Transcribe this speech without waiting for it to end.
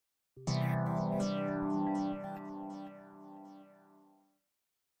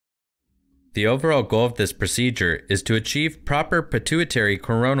The overall goal of this procedure is to achieve proper pituitary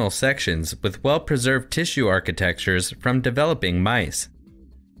coronal sections with well-preserved tissue architectures from developing mice.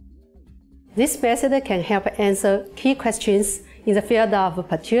 This method can help answer key questions in the field of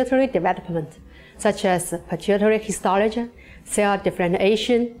pituitary development, such as pituitary histology, cell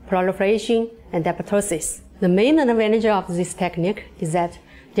differentiation, proliferation, and apoptosis. The main advantage of this technique is that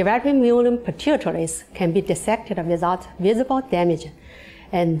developing murine pituitaries can be dissected without visible damage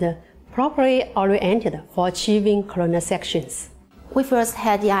and properly oriented for achieving coronal sections. We first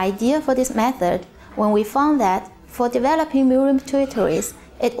had the idea for this method when we found that for developing murine pituitaries,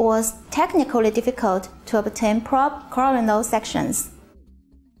 it was technically difficult to obtain proper coronal sections.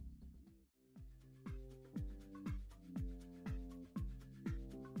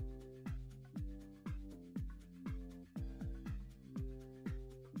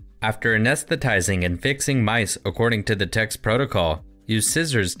 After anesthetizing and fixing mice according to the text protocol, use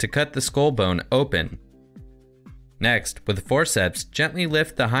scissors to cut the skull bone open. Next, with forceps, gently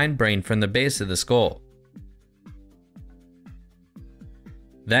lift the hindbrain from the base of the skull.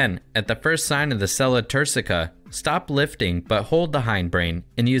 Then, at the first sign of the sella turcica, stop lifting but hold the hindbrain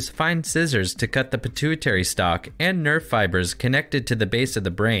and use fine scissors to cut the pituitary stalk and nerve fibers connected to the base of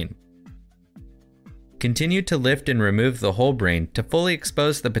the brain. Continue to lift and remove the whole brain to fully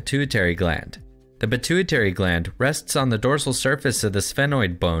expose the pituitary gland. The pituitary gland rests on the dorsal surface of the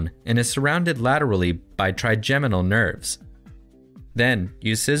sphenoid bone and is surrounded laterally by trigeminal nerves. Then,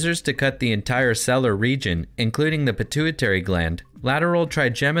 use scissors to cut the entire sellar region, including the pituitary gland, lateral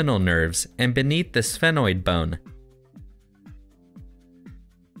trigeminal nerves, and beneath the sphenoid bone.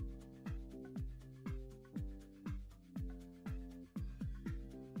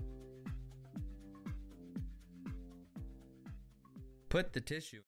 Put the tissue